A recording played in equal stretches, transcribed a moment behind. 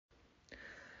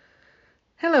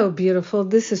Hello, beautiful.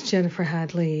 This is Jennifer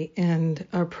Hadley, and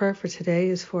our prayer for today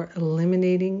is for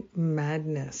eliminating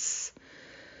madness.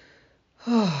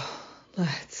 Oh,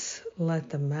 let's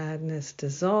let the madness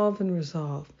dissolve and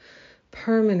resolve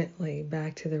permanently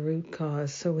back to the root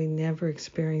cause so we never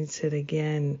experience it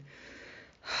again.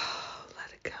 Oh,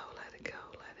 let it go, let it go,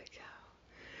 let it go.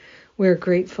 We're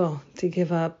grateful to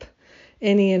give up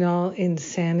any and all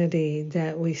insanity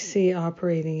that we see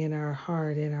operating in our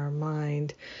heart, in our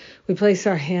mind. We place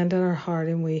our hand on our heart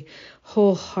and we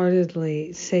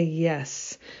wholeheartedly say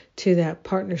yes to that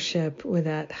partnership with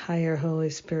that higher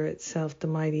Holy Spirit self, the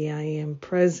mighty I Am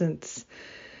presence,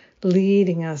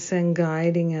 leading us and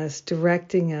guiding us,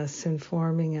 directing us,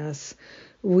 informing us.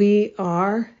 We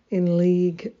are in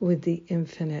league with the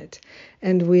infinite,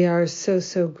 and we are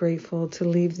so grateful to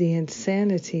leave the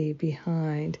insanity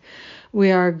behind.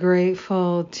 We are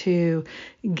grateful to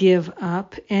give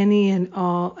up any and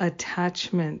all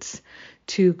attachments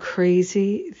to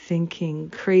crazy thinking,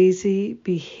 crazy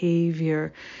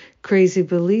behavior, crazy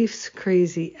beliefs,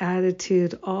 crazy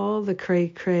attitude, all the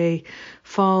cray-cray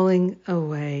falling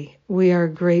away. We are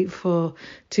grateful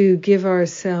to give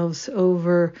ourselves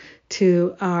over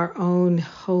to our own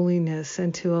holiness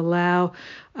and to allow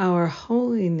our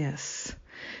holiness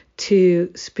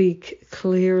to speak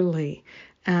clearly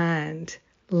and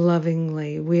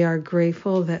lovingly. We are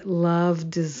grateful that love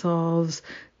dissolves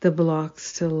the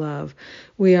blocks to love.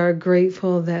 We are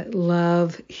grateful that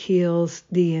love heals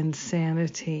the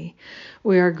insanity.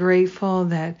 We are grateful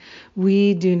that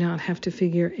we do not have to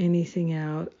figure anything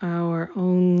out. Our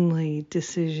only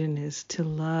decision is to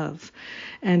love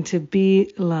and to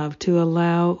be loved, to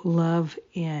allow love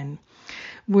in.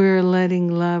 We're letting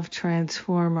love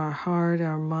transform our heart,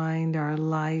 our mind, our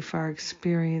life, our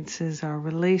experiences, our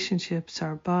relationships,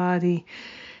 our body,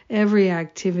 every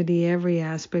activity, every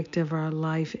aspect of our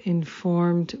life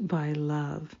informed by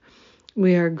love.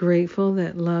 We are grateful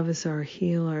that love is our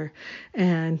healer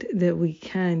and that we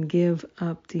can give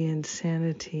up the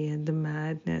insanity and the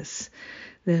madness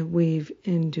that we've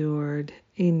endured.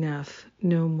 Enough,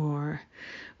 no more.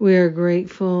 We are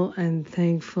grateful and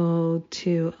thankful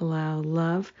to allow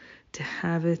love to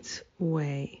have its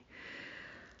way.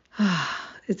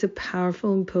 It's a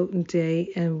powerful and potent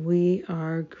day, and we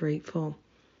are grateful.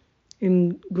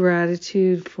 In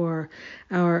gratitude for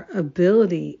our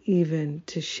ability even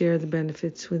to share the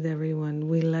benefits with everyone,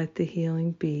 we let the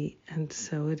healing be, and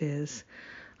so it is.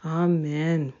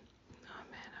 Amen.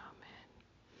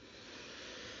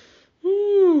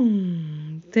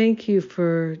 Thank you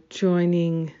for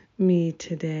joining me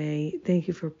today. Thank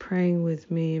you for praying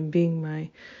with me and being my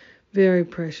very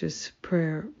precious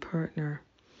prayer partner.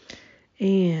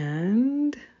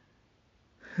 And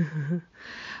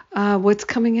what's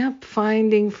coming up?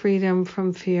 Finding Freedom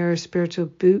from Fear Spiritual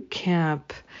Boot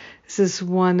Camp. This is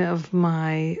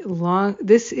my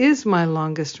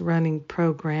longest running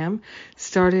program.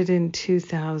 Started in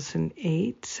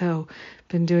 2008, so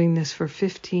been doing this for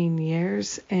 15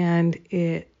 years, and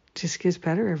it just gets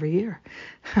better every year.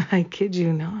 I kid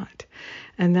you not.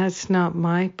 And that's not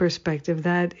my perspective.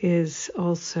 That is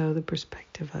also the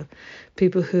perspective of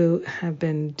people who have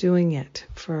been doing it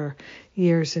for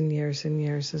years and years and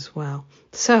years as well.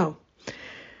 So,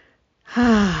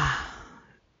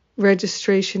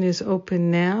 registration is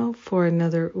open now for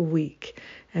another week,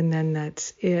 and then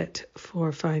that's it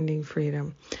for Finding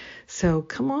Freedom. So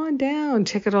come on down,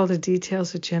 check out all the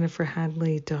details at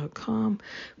jenniferhadley.com.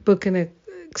 Book an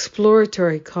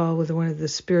exploratory call with one of the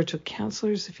spiritual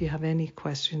counselors if you have any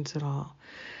questions at all.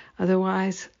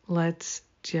 Otherwise, let's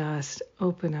just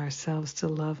open ourselves to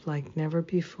love like never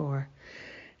before.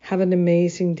 Have an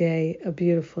amazing day, a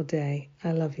beautiful day.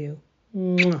 I love you.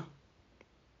 Mwah.